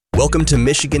Welcome to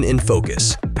Michigan in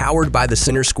Focus, powered by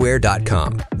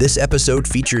thecentersquare.com. This episode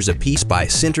features a piece by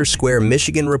Center Square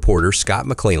Michigan reporter Scott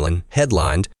McClellan,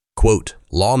 headlined, quote,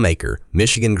 Lawmaker,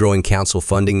 Michigan Growing Council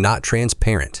funding not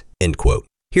transparent, end quote.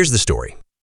 Here's the story.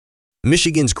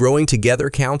 Michigan's Growing Together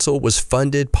Council was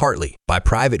funded partly by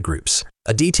private groups,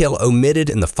 a detail omitted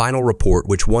in the final report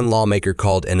which one lawmaker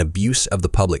called an abuse of the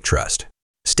public trust.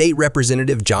 State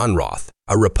Representative John Roth,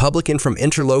 a Republican from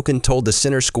Interlochen, told the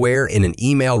Center Square in an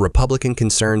email Republican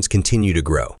concerns continue to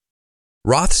grow.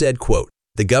 Roth said, quote,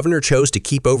 the governor chose to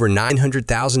keep over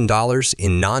 $900,000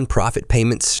 in nonprofit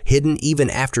payments hidden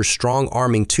even after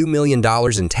strong-arming $2 million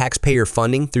in taxpayer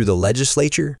funding through the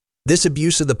legislature. This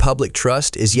abuse of the public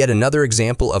trust is yet another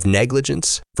example of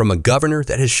negligence from a governor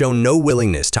that has shown no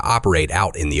willingness to operate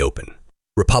out in the open.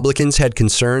 Republicans had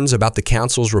concerns about the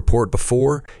council's report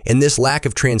before, and this lack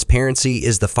of transparency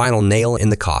is the final nail in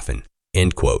the coffin,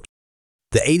 end quote.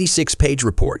 The 86-page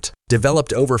report,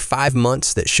 developed over 5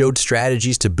 months that showed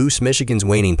strategies to boost Michigan's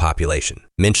waning population,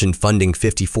 mentioned funding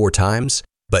 54 times,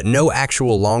 but no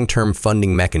actual long-term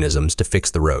funding mechanisms to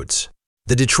fix the roads.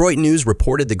 The Detroit News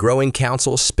reported the Growing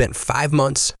Council spent 5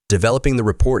 months developing the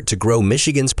report to grow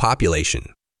Michigan's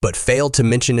population, but failed to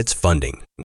mention its funding.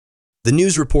 The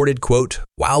news reported, quote,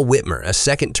 while Whitmer, a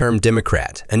second-term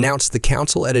Democrat, announced the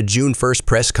council at a June 1st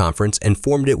press conference and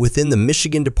formed it within the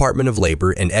Michigan Department of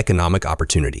Labor and Economic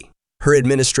Opportunity. Her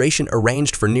administration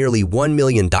arranged for nearly $1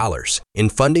 million in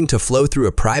funding to flow through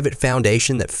a private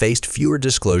foundation that faced fewer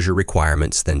disclosure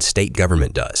requirements than state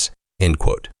government does, end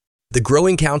quote. The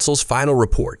Growing Council's final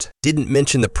report didn't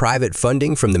mention the private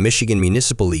funding from the Michigan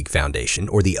Municipal League Foundation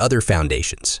or the other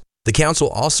foundations. The council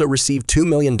also received $2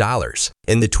 million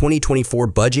in the 2024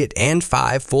 budget and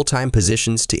 5 full-time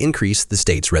positions to increase the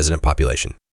state's resident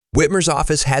population. Whitmer's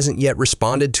office hasn't yet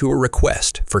responded to a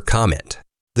request for comment.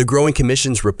 The Growing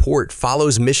Commission's report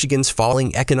follows Michigan's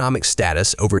falling economic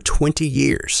status over 20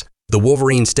 years. The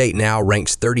Wolverine state now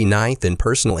ranks 39th in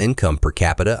personal income per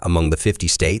capita among the 50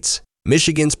 states.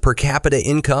 Michigan's per capita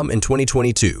income in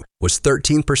 2022 was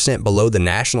 13% below the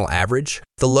national average,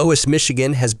 the lowest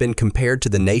Michigan has been compared to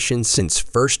the nation since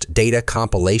first data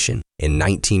compilation in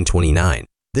 1929.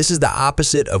 This is the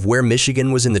opposite of where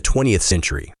Michigan was in the 20th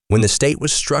century, when the state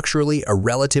was structurally a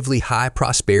relatively high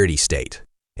prosperity state.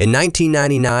 In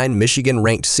 1999, Michigan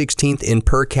ranked 16th in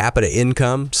per capita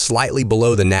income, slightly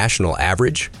below the national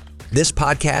average. This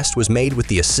podcast was made with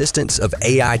the assistance of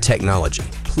AI technology.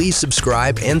 Please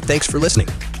subscribe and thanks for listening.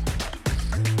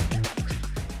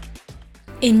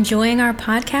 Enjoying our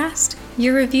podcast?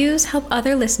 Your reviews help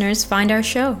other listeners find our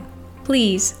show.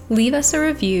 Please leave us a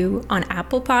review on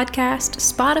Apple Podcast,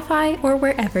 Spotify, or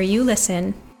wherever you listen.